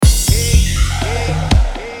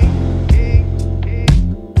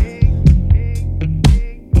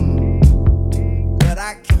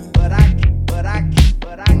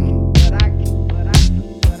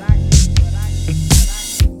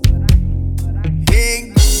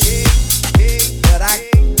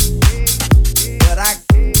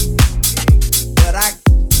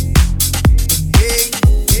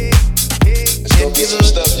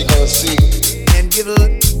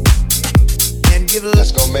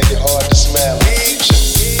make it hard to smile in the future.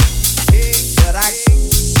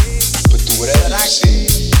 But through whatever you see,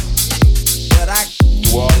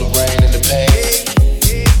 through all the rain and the pain,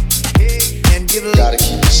 gotta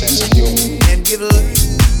keep a sense of humor.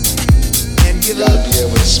 Gotta be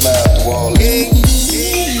able to smile through all this.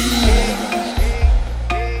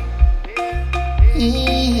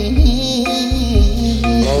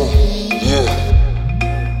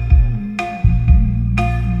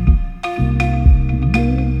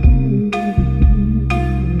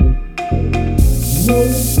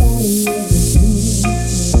 Yeah.